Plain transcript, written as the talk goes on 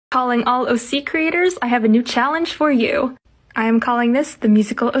Calling all OC creators, I have a new challenge for you. I am calling this the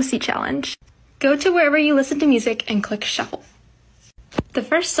Musical OC Challenge. Go to wherever you listen to music and click shuffle. The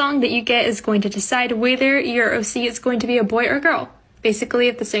first song that you get is going to decide whether your OC is going to be a boy or girl. Basically,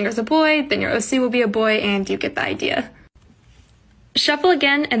 if the singer's a boy, then your OC will be a boy, and you get the idea. Shuffle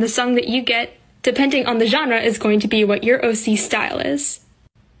again, and the song that you get, depending on the genre, is going to be what your OC style is.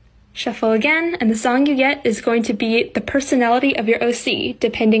 Shuffle again, and the song you get is going to be the personality of your OC,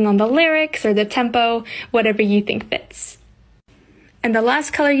 depending on the lyrics or the tempo, whatever you think fits. And the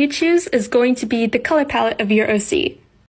last color you choose is going to be the color palette of your OC.